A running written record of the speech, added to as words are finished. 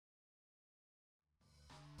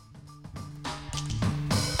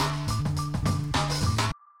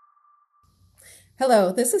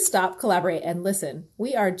Hello, this is Stop, Collaborate, and Listen.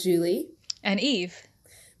 We are Julie. And Eve.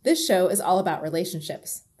 This show is all about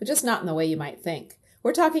relationships, but just not in the way you might think.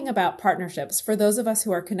 We're talking about partnerships for those of us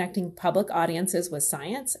who are connecting public audiences with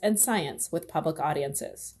science and science with public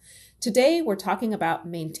audiences. Today, we're talking about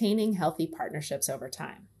maintaining healthy partnerships over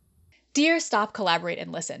time. Dear Stop, Collaborate,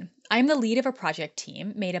 and Listen, I'm the lead of a project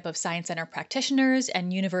team made up of Science Center practitioners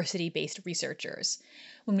and university-based researchers.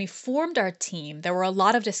 When we formed our team, there were a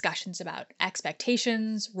lot of discussions about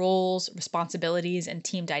expectations, roles, responsibilities, and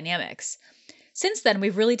team dynamics. Since then,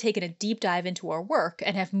 we've really taken a deep dive into our work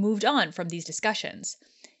and have moved on from these discussions.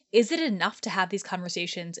 Is it enough to have these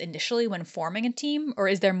conversations initially when forming a team, or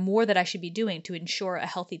is there more that I should be doing to ensure a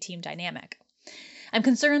healthy team dynamic? I'm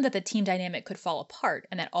concerned that the team dynamic could fall apart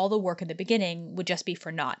and that all the work in the beginning would just be for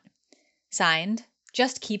naught. Signed,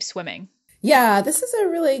 Just Keep Swimming. Yeah, this is a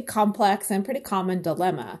really complex and pretty common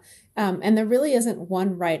dilemma. And there really isn't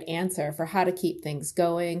one right answer for how to keep things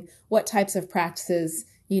going, what types of practices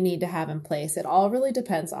you need to have in place. It all really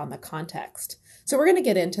depends on the context. So we're going to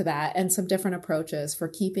get into that and some different approaches for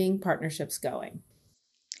keeping partnerships going.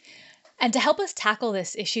 And to help us tackle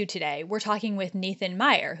this issue today, we're talking with Nathan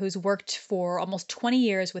Meyer, who's worked for almost 20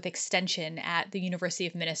 years with Extension at the University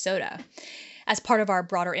of Minnesota. As part of our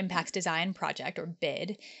Broader Impacts Design Project, or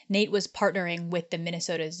BID, Nate was partnering with the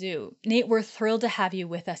Minnesota Zoo. Nate, we're thrilled to have you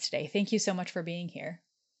with us today. Thank you so much for being here.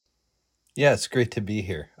 Yeah, it's great to be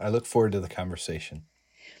here. I look forward to the conversation.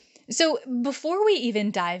 So before we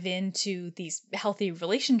even dive into these healthy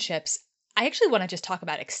relationships, I actually want to just talk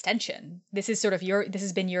about extension. This is sort of this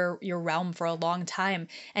has been your realm for a long time.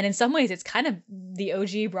 And in some ways, it's kind of the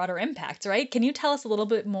OG Broader Impacts, right? Can you tell us a little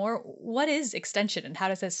bit more? What is extension and how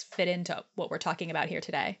does this fit into what we're talking about here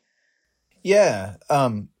today? Yeah.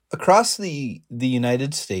 Across the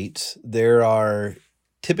United States, there are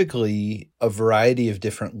typically a variety of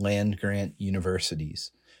different land-grant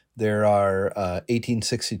universities. There are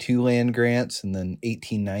 1862 land grants and then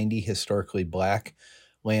 1890 historically Black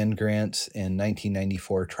land grants and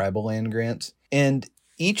 1994 tribal land grants. And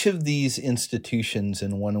each of these institutions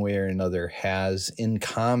in one way or another has in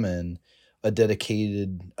common a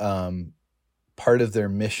dedicated part of their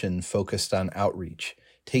mission focused on outreach,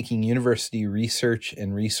 taking university research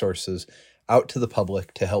and resources out to the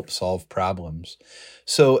public to help solve problems.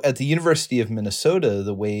 So at the University of Minnesota,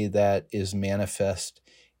 the way that is manifest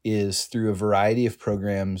is through a variety of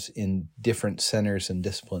programs in different centers and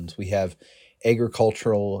disciplines. We have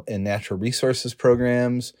agricultural and natural resources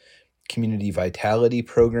programs, community vitality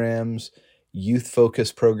programs,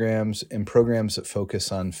 youth-focused programs, and programs that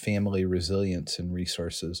focus on family resilience and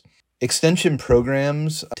resources. Extension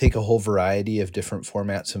programs take a whole variety of different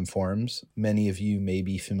formats and forms. Many of you may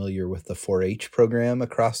be familiar with the 4-H program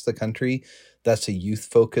across the country. That's a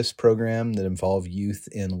youth-focused program that involves youth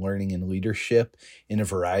in learning and leadership in a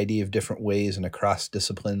variety of different ways and across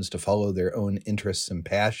disciplines to follow their own interests and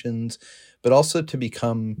passions, but also to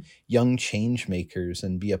become young change makers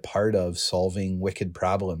and be a part of solving wicked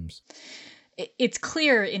problems. It's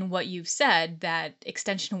clear in what you've said that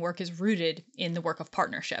extension work is rooted in the work of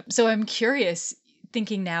partnership. So I'm curious,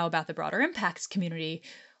 thinking now about the Broader Impacts community,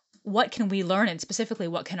 what can we learn, and specifically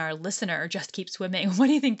what can our listener, Just Keep Swimming, what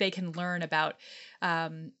do you think they can learn about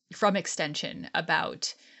from extension,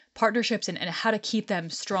 about partnerships and how to keep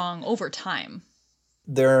them strong over time?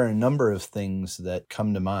 There are a number of things that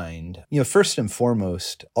come to mind. First and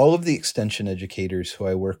foremost, all of the extension educators who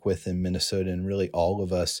I work with in Minnesota, and really all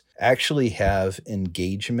of us, actually have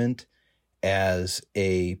engagement as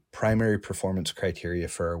a primary performance criteria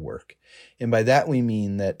for our work. And by that, we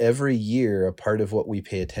mean that every year, a part of what we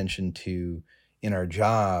pay attention to in our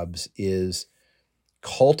jobs is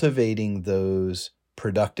cultivating those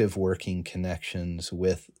productive working connections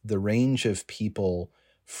with the range of people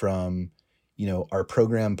from our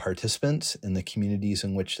program participants in the communities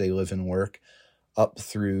in which they live and work, up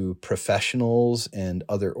through professionals and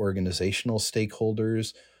other organizational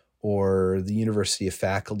stakeholders, or the university of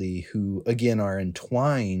faculty who, again, are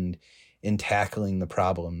entwined in tackling the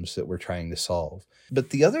problems that we're trying to solve.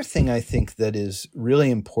 But the other thing I think that is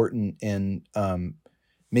really important and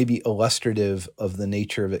maybe illustrative of the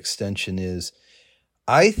nature of extension is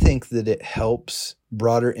I think that it helps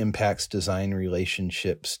broader impacts design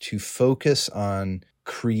relationships to focus on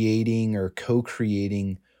creating or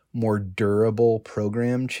co-creating more durable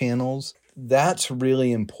program channels. That's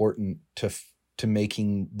really important to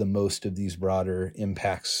making the most of these broader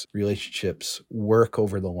impacts relationships work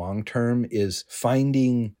over the long term, is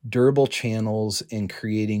finding durable channels and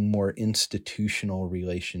creating more institutional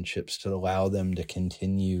relationships to allow them to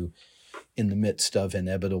continue in the midst of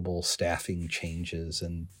inevitable staffing changes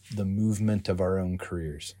and the movement of our own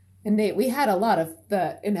careers. And Nate, we had a lot of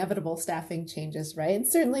the inevitable staffing changes, right? And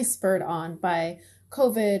certainly spurred on by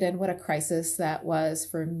COVID and what a crisis that was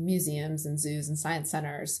for museums and zoos and science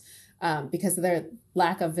centers. Because of their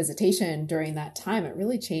lack of visitation during that time, it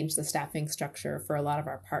really changed the staffing structure for a lot of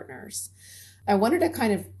our partners. I wanted to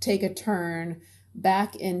kind of take a turn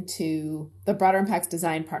back into the Broader Impacts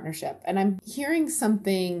Design Partnership. And I'm hearing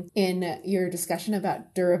something in your discussion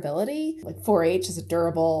about durability. Like 4-H is a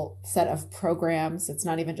durable set of programs. It's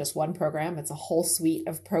not even just one program, it's a whole suite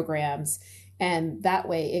of programs. And that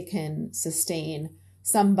way it can sustain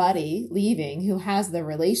somebody leaving who has the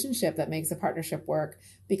relationship that makes a partnership work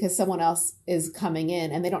because someone else is coming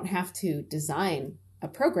in, and they don't have to design a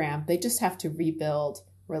program. They just have to rebuild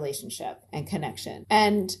relationship and connection.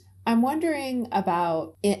 And I'm wondering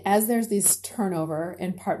about it, as there's this turnover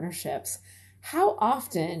in partnerships, how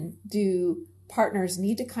often do partners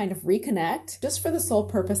need to kind of reconnect just for the sole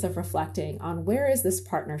purpose of reflecting on where is this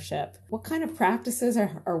partnership? What kind of practices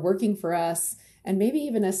are working for us? And maybe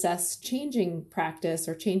even assess changing practice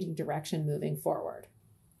or changing direction moving forward.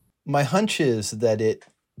 My hunch is that it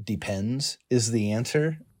depends is the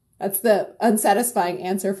answer. That's the unsatisfying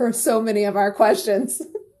answer for so many of our questions.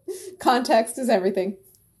 Context is everything.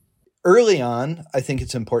 Early on, I think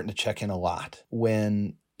it's important to check in a lot.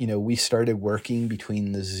 When, we started working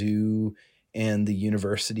between the zoo and the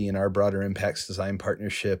university in our Broader Impacts Design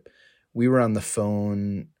Partnership, we were on the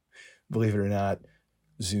phone, believe it or not.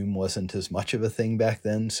 Zoom wasn't as much of a thing back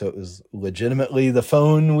then, so it was legitimately the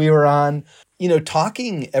phone we were on,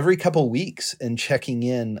 talking every couple of weeks and checking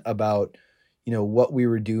in about, what we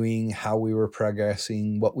were doing, how we were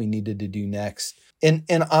progressing, what we needed to do next. And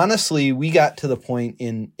honestly, we got to the point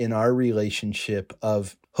in our relationship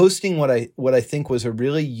of hosting what I think was a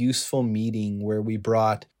really useful meeting where we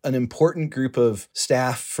brought an important group of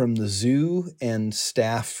staff from the zoo and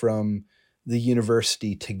staff from the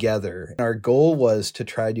university together. Our goal was to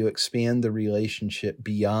try to expand the relationship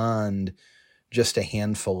beyond just a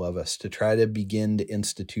handful of us, to try to begin to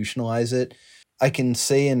institutionalize it. I can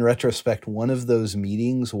say in retrospect, one of those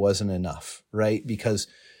meetings wasn't enough, right? Because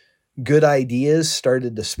good ideas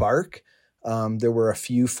started to spark. There were a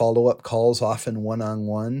few follow-up calls, often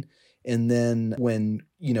one-on-one. And then when,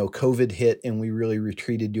 COVID hit and we really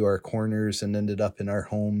retreated to our corners and ended up in our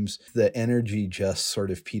homes, the energy just sort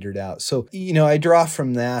of petered out. So, I draw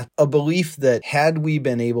from that a belief that had we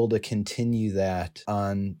been able to continue that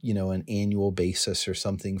on, an annual basis or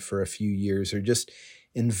something for a few years, or just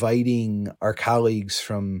inviting our colleagues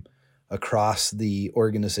from across the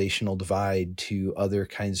organizational divide to other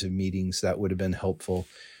kinds of meetings, that would have been helpful.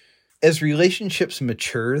 As relationships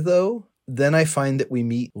mature, though, then I find that we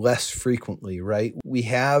meet less frequently, right? We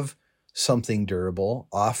have something durable.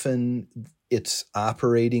 Often it's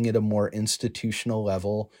operating at a more institutional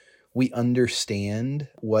level. We understand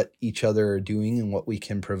what each other are doing and what we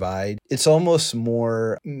can provide. It's almost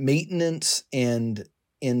more maintenance, and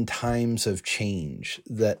in times of change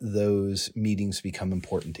that those meetings become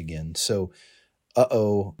important again. So,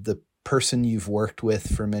 the person you've worked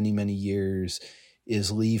with for many, many years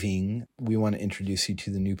is leaving. We want to introduce you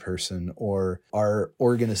to the new person, or our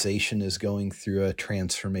organization is going through a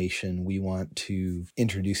transformation. We want to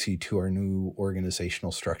introduce you to our new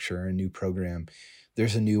organizational structure, our new program.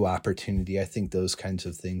 There's a new opportunity. I think those kinds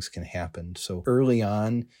of things can happen. So early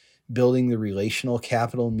on, building the relational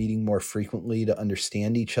capital, meeting more frequently to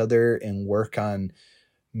understand each other and work on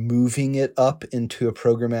moving it up into a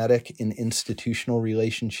programmatic and institutional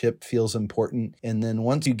relationship feels important. And then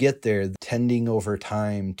once you get there, tending over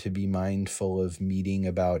time to be mindful of meeting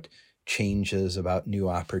about changes, about new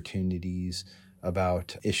opportunities,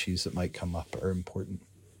 about issues that might come up are important.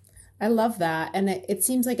 I love that. And it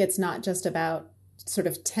seems like it's not just about sort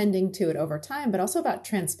of tending to it over time, but also about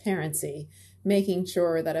transparency, making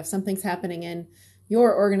sure that if something's happening in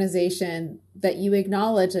your organization, that you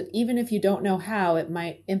acknowledge that even if you don't know how, it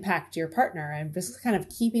might impact your partner, and just kind of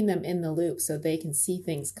keeping them in the loop so they can see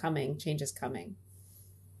things coming, changes coming.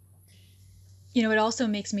 It also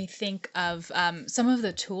makes me think of some of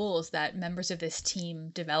the tools that members of this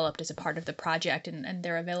team developed as a part of the project, and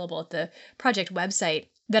they're available at the project website,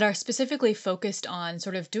 that are specifically focused on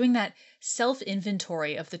sort of doing that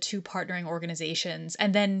self-inventory of the two partnering organizations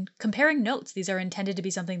and then comparing notes. These are intended to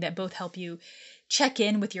be something that both help you check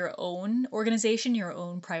in with your own organization, your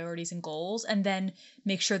own priorities and goals, and then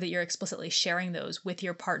make sure that you're explicitly sharing those with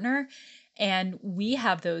your partner. And we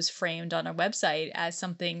have those framed on our website as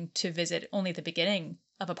something to visit only at the beginning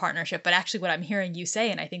of a partnership. But actually what I'm hearing you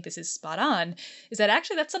say, and I think this is spot on, is that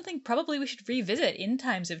actually that's something probably we should revisit in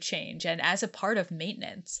times of change and as a part of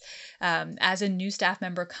maintenance. As a new staff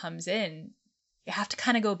member comes in, you have to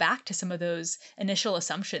kind of go back to some of those initial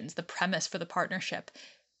assumptions, the premise for the partnership.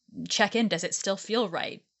 Check in, does it still feel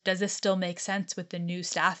right? Does this still make sense with the new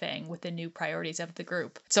staffing, with the new priorities of the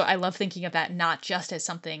group? So I love thinking of that not just as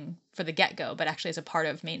something for the get-go, but actually as a part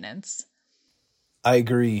of maintenance. I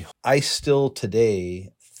agree. I still today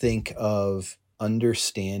think of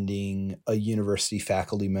understanding a university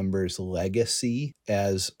faculty member's legacy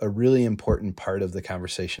as a really important part of the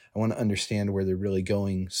conversation. I want to understand where they're really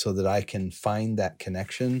going so that I can find that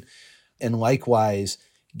connection. And likewise,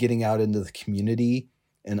 getting out into the community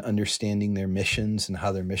and understanding their missions and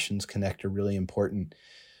how their missions connect are really important.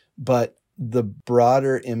 But the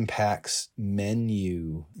broader impacts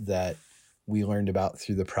menu that we learned about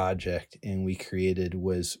through the project and we created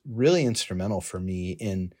was really instrumental for me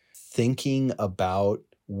in thinking about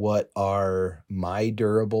what are my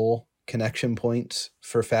durable connection points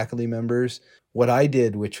for faculty members. What I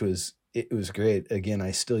did, it was great. Again,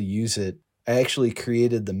 I still use it. I actually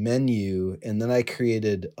created the menu and then I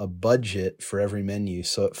created a budget for every menu.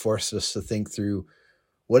 So it forced us to think through,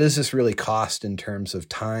 what does this really cost in terms of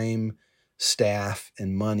time, staff,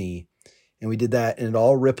 and money? And we did that and it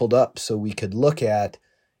all rippled up so we could look at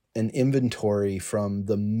an inventory from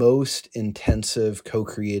the most intensive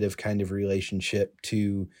co-creative kind of relationship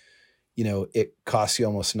to, it costs you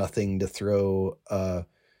almost nothing to throw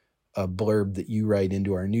a blurb that you write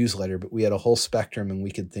into our newsletter, but we had a whole spectrum and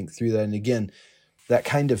we could think through that. And again, that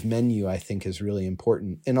kind of menu I think is really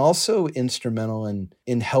important and also instrumental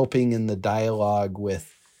in helping in the dialogue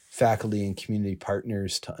with faculty and community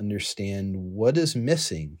partners to understand what is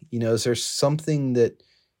missing. Is there something that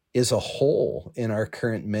is a hole in our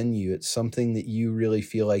current menu? It's something that you really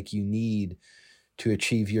feel like you need to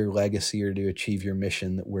achieve your legacy or to achieve your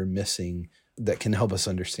mission that we're missing that can help us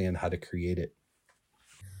understand how to create it.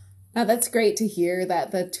 Now, that's great to hear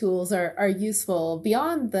that the tools are useful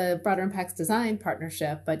beyond the Broader Impacts Design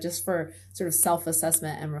partnership, but just for sort of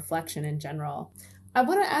self-assessment and reflection in general. I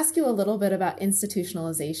want to ask you a little bit about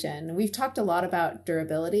institutionalization. We've talked a lot about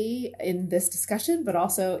durability in this discussion, but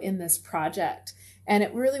also in this project. And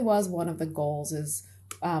it really was one of the goals is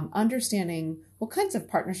understanding what kinds of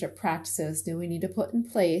partnership practices do we need to put in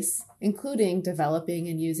place, including developing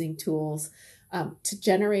and using tools to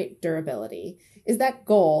generate durability. Is that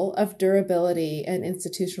goal of durability and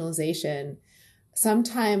institutionalization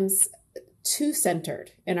sometimes too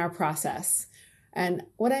centered in our process? And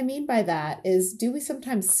what I mean by that is, do we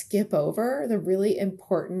sometimes skip over the really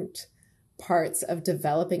important parts of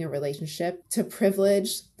developing a relationship to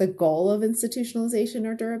privilege the goal of institutionalization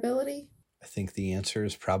or durability? I think the answer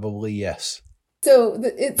is probably yes. So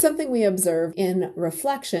it's something we observe in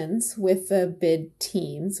reflections with the bid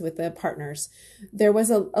teams, with the partners. There was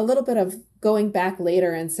a little bit of going back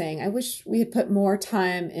later and saying, I wish we had put more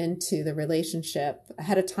time into the relationship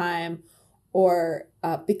ahead of time, or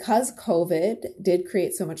because COVID did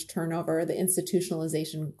create so much turnover, the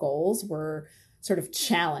institutionalization goals were sort of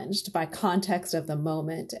challenged by context of the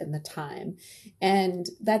moment and the time. And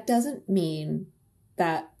that doesn't mean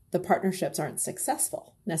that the partnerships aren't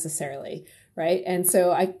successful necessarily, right? And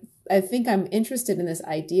so I think I'm interested in this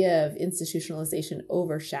idea of institutionalization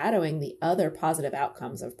overshadowing the other positive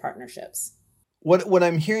outcomes of partnerships. What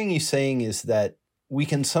I'm hearing you saying is that we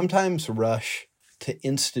can sometimes rush to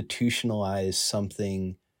institutionalize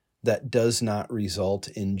something that does not result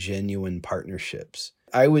in genuine partnerships.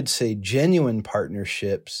 I would say genuine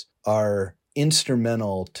partnerships are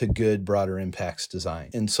instrumental to good broader impacts design.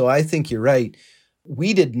 And so I think you're right.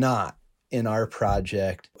 We did not, in our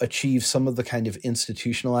project, achieve some of the kind of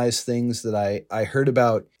institutionalized things that I heard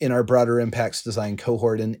about in our broader impacts design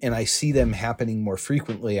cohort. And I see them happening more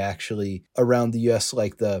frequently, actually, around the US,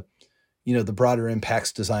 like the broader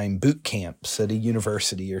impacts design boot camps at a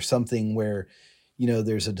university or something where,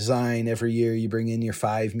 there's a design every year. You bring in your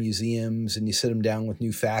 5 museums and you sit them down with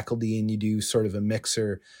new faculty and you do sort of a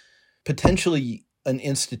mixer. Potentially, an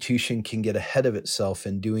institution can get ahead of itself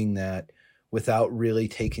in doing that without really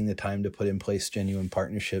taking the time to put in place genuine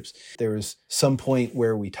partnerships. There was some point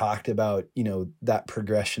where we talked about, that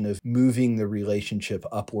progression of moving the relationship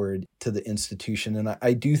upward to the institution. And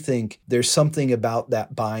I do think there's something about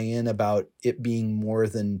that buy-in, about it being more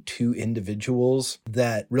than 2 individuals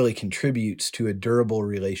that really contributes to a durable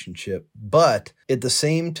relationship. But at the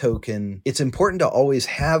same token, it's important to always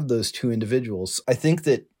have those 2 individuals. I think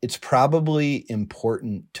that it's probably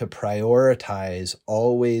important to prioritize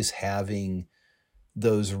always having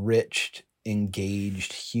those rich,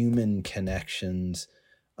 engaged human connections.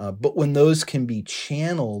 But when those can be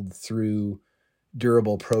channeled through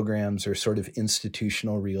durable programs or sort of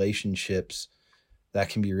institutional relationships, that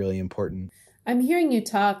can be really important. I'm hearing you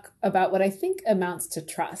talk about what I think amounts to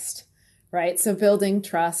trust, right? So building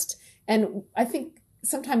trust. And I think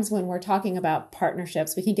sometimes when we're talking about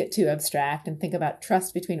partnerships, we can get too abstract and think about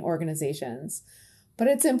trust between organizations. But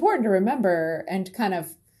it's important to remember and kind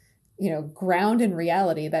of, ground in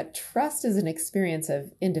reality that trust is an experience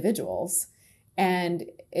of individuals. And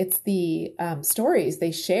it's the stories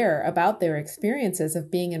they share about their experiences of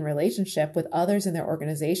being in relationship with others in their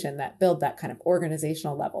organization that build that kind of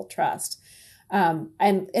organizational level trust. And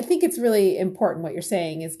I think it's really important what you're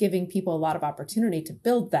saying is giving people a lot of opportunity to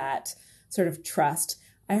build that sort of trust.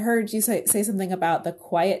 I heard you say something about the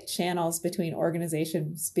quiet channels between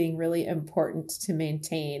organizations being really important to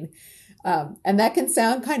maintain. And that can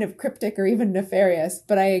sound kind of cryptic or even nefarious,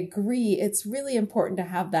 but I agree. It's really important to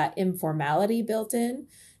have that informality built in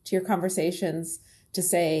to your conversations to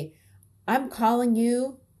say, I'm calling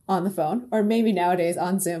you on the phone, or maybe nowadays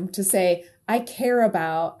on Zoom, to say, I care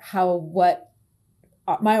about what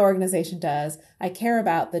my organization does. I care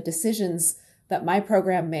about the decisions that my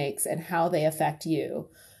program makes and how they affect you,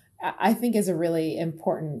 I think is a really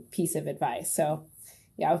important piece of advice. So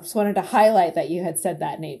yeah, I just wanted to highlight that you had said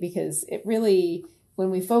that, Nate, because it really,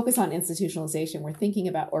 when we focus on institutionalization, we're thinking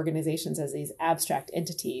about organizations as these abstract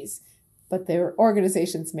entities, but they're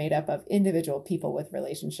organizations made up of individual people with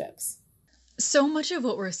relationships. So much of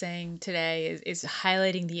what we're saying today is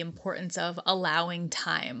highlighting the importance of allowing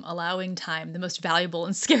time, the most valuable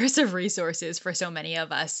and scarce of resources for so many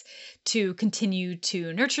of us, to continue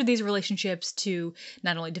to nurture these relationships, to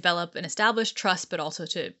not only develop and establish trust, but also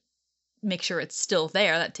to make sure it's still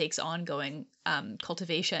there. That takes ongoing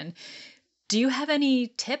cultivation. Do you have any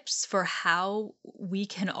tips for how we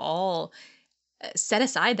can all set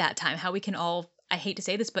aside that time, how we can all, I hate to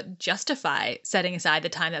say this, but justify setting aside the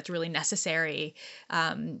time that's really necessary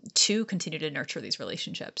to continue to nurture these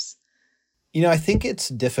relationships? I think it's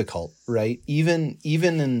difficult, right? Even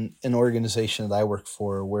in an organization that I work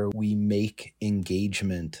for, where we make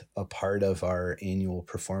engagement a part of our annual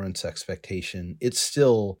performance expectation, it's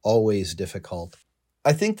still always difficult.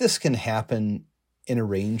 I think this can happen in a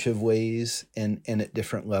range of ways and at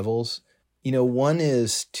different levels. One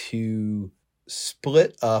is to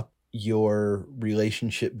split up your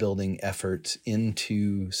relationship building efforts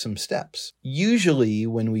into some steps. Usually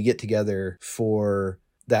when we get together for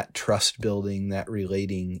that trust building, that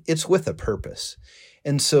relating, it's with a purpose.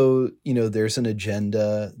 And so, there's an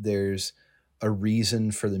agenda, there's a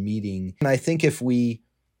reason for the meeting. And I think if we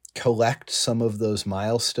collect some of those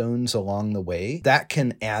milestones along the way, that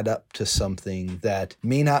can add up to something that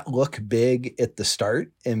may not look big at the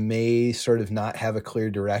start and may sort of not have a clear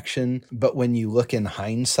direction. But when you look in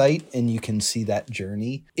hindsight and you can see that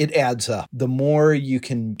journey, it adds up. The more you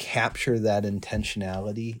can capture that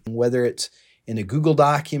intentionality, whether it's in a Google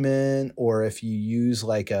document or if you use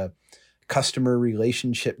like a customer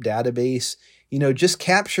relationship database, just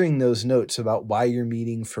capturing those notes about why you're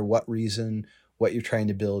meeting, for what reason, what you're trying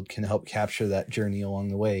to build, can help capture that journey along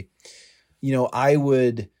the way. I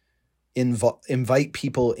would invite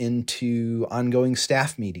people into ongoing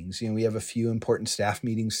staff meetings. We have a few important staff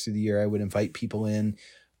meetings through the year. I would invite people in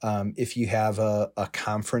if you have a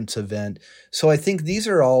conference event. So I think these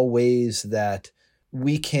are all ways that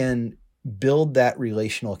we can build that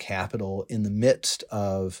relational capital in the midst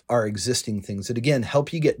of our existing things that, again,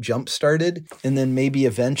 help you get jump started. And then maybe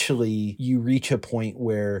eventually you reach a point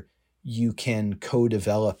where you can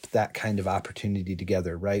co-develop that kind of opportunity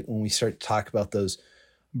together, right? When we start to talk about those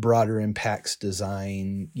broader impacts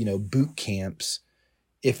design, boot camps,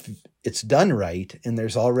 if it's done right and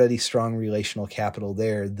there's already strong relational capital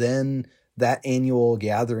there, then that annual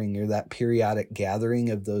gathering or that periodic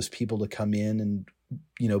gathering of those people to come in and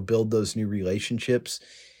build those new relationships,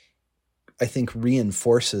 I think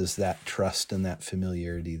reinforces that trust and that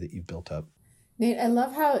familiarity that you've built up. Nate, I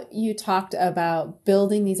love how you talked about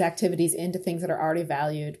building these activities into things that are already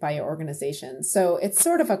valued by your organization. So it's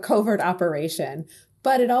sort of a covert operation,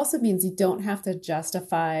 but it also means you don't have to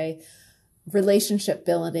justify relationship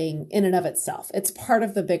building in and of itself. It's part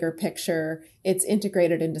of the bigger picture. It's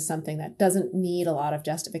integrated into something that doesn't need a lot of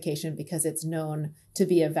justification because it's known to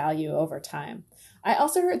be of value over time. I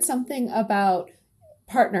also heard something about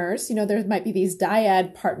partners. There might be these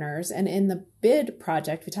dyad partners. And in the BID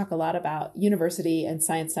project, we talk a lot about university and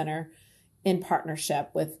science center in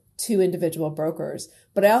partnership with two individual brokers.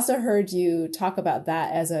 But I also heard you talk about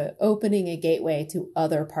that as opening a gateway to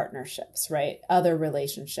other partnerships, right? Other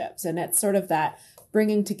relationships. And it's sort of that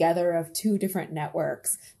bringing together of two different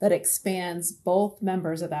networks that expands both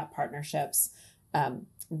members of that partnership's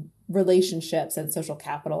relationships and social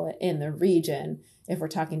capital in the region, if we're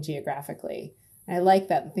talking geographically. And I like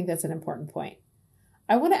that. I think that's an important point.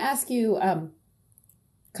 I want to ask you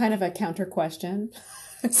kind of a counter question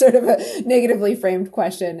sort of a negatively framed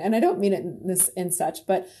question. And I don't mean it in such,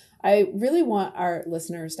 but I really want our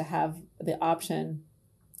listeners to have the option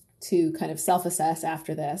to kind of self-assess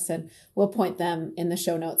after this. And we'll point them in the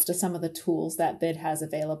show notes to some of the tools that BID has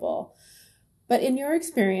available. But in your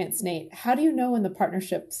experience, Nate, how do you know when the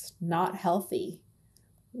partnership's not healthy?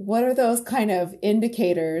 What are those kind of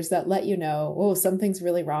indicators that let you know, oh, something's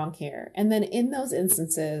really wrong here? And then in those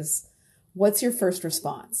instances, what's your first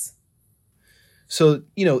response? So,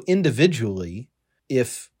 individually,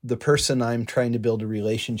 if the person I'm trying to build a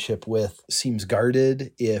relationship with seems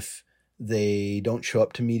guarded, if they don't show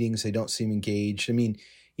up to meetings, they don't seem engaged. I mean,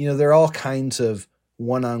 there are all kinds of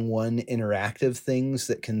one-on-one interactive things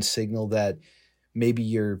that can signal that maybe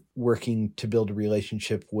you're working to build a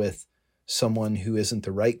relationship with someone who isn't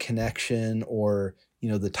the right connection, or,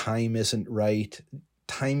 the time isn't right.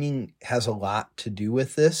 Timing has a lot to do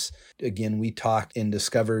with this. Again, we talked and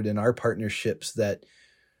discovered in our partnerships that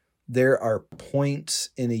there are points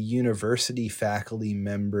in a university faculty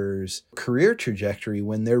member's career trajectory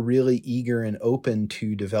when they're really eager and open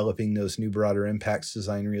to developing those new broader impacts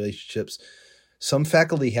design relationships. Some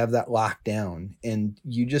faculty have that locked down, and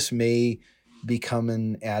you just may be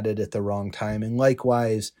coming at it at the wrong time. And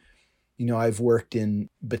likewise, I've worked in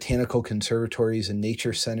botanical conservatories and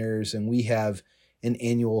nature centers, and we have an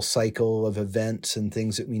annual cycle of events and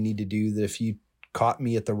things that we need to do that if you caught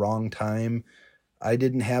me at the wrong time, I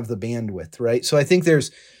didn't have the bandwidth, right? So I think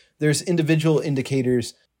there's individual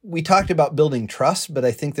indicators. We talked about building trust, but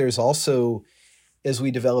I think there's also, as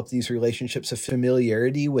we develop these relationships, a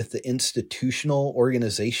familiarity with the institutional,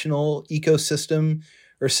 organizational ecosystem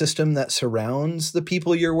or system that surrounds the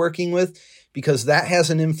people you're working with, because that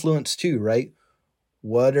has an influence too, right?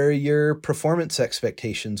 What are your performance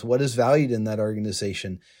expectations? What is valued in that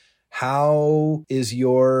organization? How is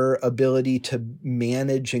your ability to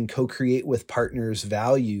manage and co-create with partners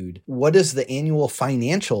valued? What is the annual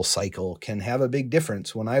financial cycle can have a big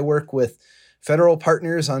difference. When I work with federal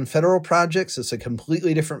partners on federal projects, it's a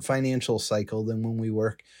completely different financial cycle than when we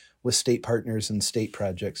work with state partners and state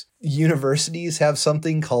projects. Universities have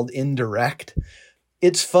something called indirect.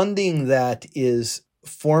 It's funding that is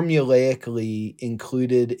formulaically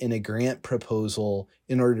included in a grant proposal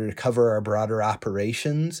in order to cover our broader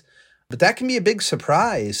operations. But that can be a big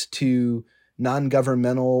surprise to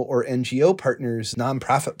non-governmental or NGO partners,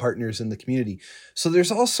 nonprofit partners in the community. So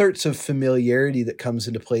there's all sorts of familiarity that comes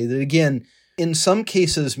into play that, again, in some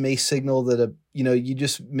cases may signal that you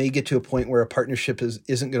just may get to a point where a partnership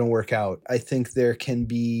isn't going to work out. I think there can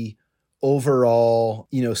be overall,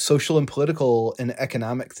 social and political and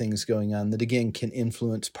economic things going on that, again, can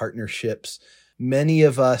influence partnerships. Many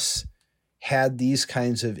of us had these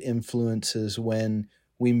kinds of influences when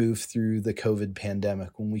we moved through the COVID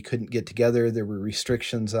pandemic. When we couldn't get together, there were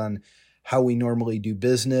restrictions on how we normally do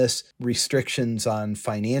business, restrictions on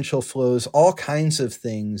financial flows, all kinds of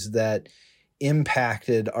things that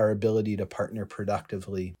impacted our ability to partner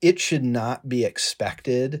productively. It should not be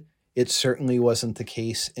expected. It certainly wasn't the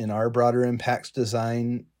case in our broader impacts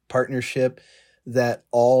design partnership that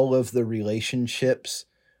all of the relationships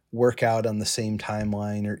work out on the same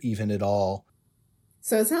timeline or even at all.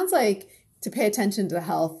 So it sounds like to pay attention to the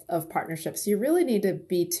health of partnerships, you really need to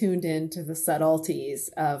be tuned in to the subtleties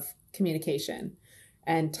of communication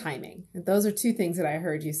and timing. And those are two things that I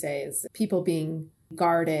heard you say, is people being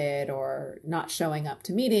guarded or not showing up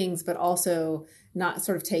to meetings, but also not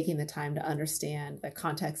sort of taking the time to understand the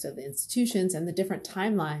context of the institutions and the different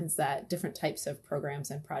timelines that different types of programs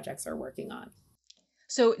and projects are working on.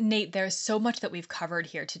 So, Nate, there's so much that we've covered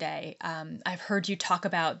here today. I've heard you talk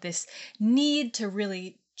about this need to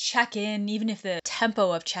really check in. Even if the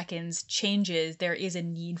tempo of check-ins changes, there is a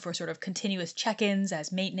need for sort of continuous check-ins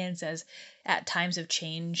as maintenance, as at times of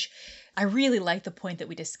change. I really like the point that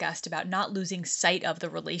we discussed about not losing sight of the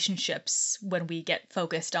relationships when we get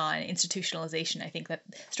focused on institutionalization. I think that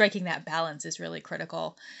striking that balance is really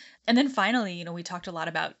critical. And then finally, we talked a lot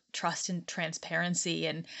about trust and transparency,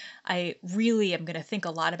 and I really am going to think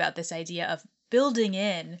a lot about this idea of building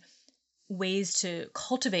in ways to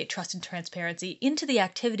cultivate trust and transparency into the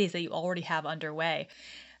activities that you already have underway.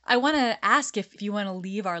 I want to ask if you want to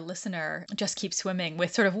leave our listener, Just Keep Swimming,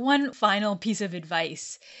 with sort of one final piece of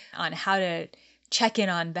advice on how to check in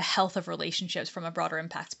on the health of relationships from a broader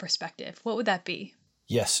impacts perspective. What would that be?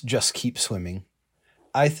 Yes, just keep swimming.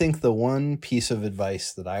 I think the one piece of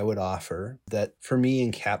advice that I would offer that for me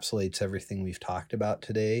encapsulates everything we've talked about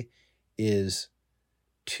today is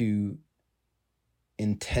to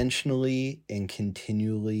intentionally and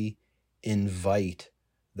continually invite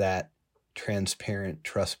that transparent,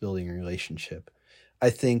 trust-building relationship. I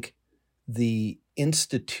think the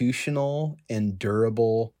institutional and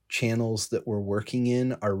durable channels that we're working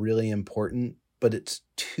in are really important, but it's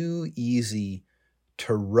too easy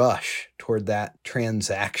to rush toward that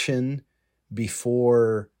transaction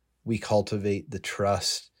before we cultivate the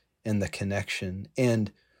trust and the connection.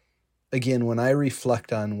 And again, when I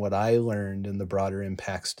reflect on what I learned in the broader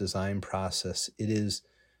impacts design process, it is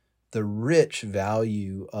the rich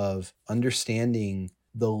value of understanding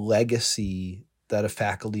the legacy that a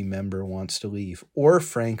faculty member wants to leave, or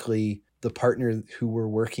frankly, the partner who we're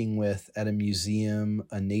working with at a museum,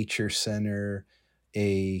 a nature center,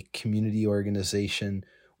 a community organization.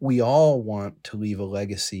 We all want to leave a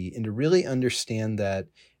legacy, and to really understand that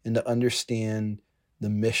and to understand the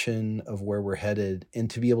mission of where we're headed and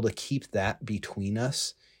to be able to keep that between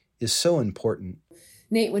us is so important.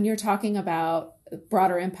 Nate, when you're talking about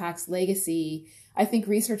broader impacts legacy, I think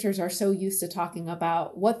researchers are so used to talking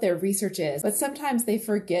about what their research is, but sometimes they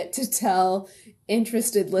forget to tell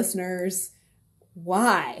interested listeners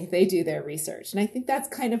why they do their research. And I think that's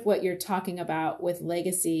kind of what you're talking about with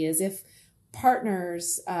legacy, is if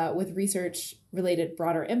partners with research-related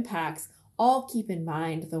broader impacts all keep in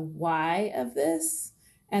mind the why of this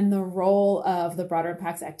and the role of the broader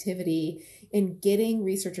impacts activity in getting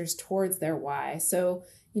researchers towards their why. So,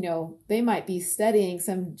 they might be studying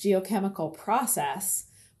some geochemical process,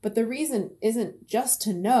 but the reason isn't just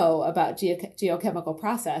to know about geochemical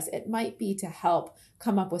process. It might be to help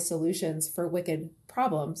come up with solutions for wicked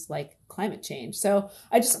problems like climate change. So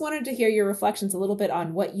I just wanted to hear your reflections a little bit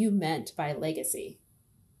on what you meant by legacy.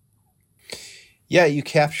 Yeah, you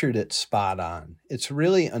captured it spot on. It's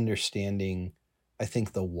really understanding, I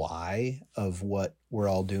think, the why of what we're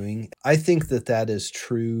all doing. I think that is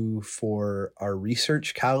true for our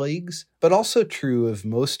research colleagues, but also true of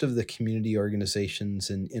most of the community organizations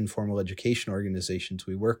and informal education organizations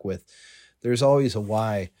we work with. There's always a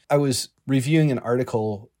why. I was reviewing an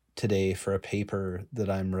article today for a paper that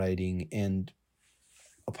I'm writing, and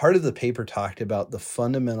a part of the paper talked about the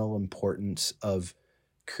fundamental importance of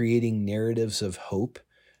creating narratives of hope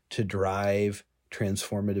to drive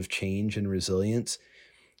transformative change and resilience.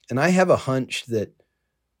 And I have a hunch that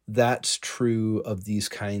that's true of these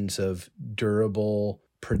kinds of durable,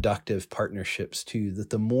 productive partnerships too, that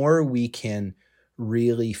the more we can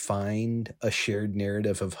really find a shared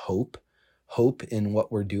narrative of hope in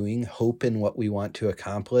what we're doing, hope in what we want to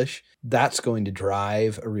accomplish, that's going to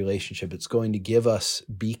drive a relationship. It's going to give us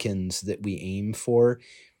beacons that we aim for,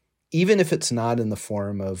 even if it's not in the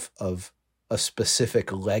form of a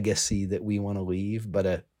specific legacy that we want to leave,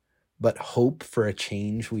 but hope for a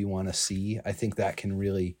change we want to see. I think that can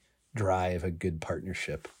really drive a good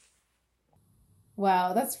partnership.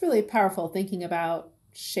 Wow, that's really powerful, thinking about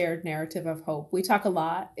shared narrative of hope. We talk a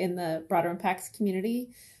lot in the broader impacts community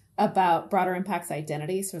about broader impacts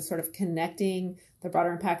identity, so sort of connecting the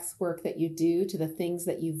broader impacts work that you do to the things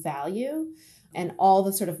that you value and all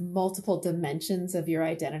the sort of multiple dimensions of your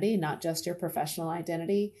identity, not just your professional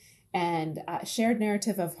identity. And shared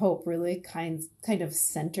narrative of hope really kind of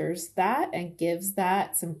centers that and gives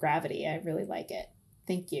that some gravity. I really like it.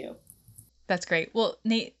 Thank you. That's great. Well,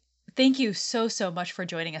 Nate, thank you so much for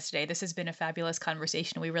joining us today. This has been a fabulous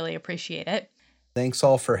conversation. We really appreciate it. Thanks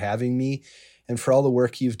all for having me and for all the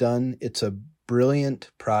work you've done. It's a brilliant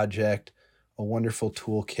project, a wonderful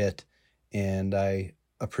toolkit, and I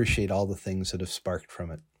appreciate all the things that have sparked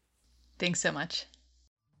from it. Thanks so much.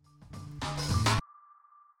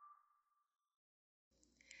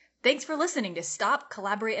 Thanks for listening to Stop,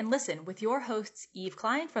 Collaborate, and Listen with your hosts, Eve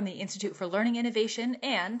Klein from the Institute for Learning Innovation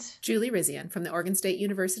and Julie Rizian from the Oregon State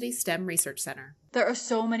University STEM Research Center. There are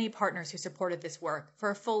so many partners who supported this work.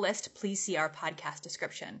 For a full list, please see our podcast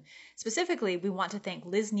description. Specifically, we want to thank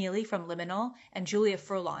Liz Neely from Liminal and Julia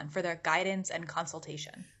Furlon for their guidance and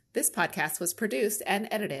consultation. This podcast was produced and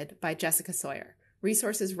edited by Jessica Sawyer.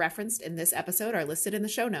 Resources referenced in this episode are listed in the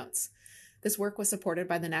show notes. This work was supported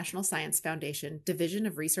by the National Science Foundation Division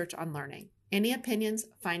of Research on Learning. Any opinions,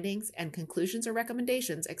 findings, and conclusions or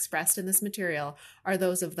recommendations expressed in this material are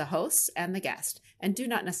those of the hosts and the guest, and do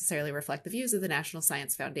not necessarily reflect the views of the National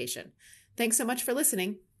Science Foundation. Thanks so much for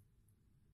listening.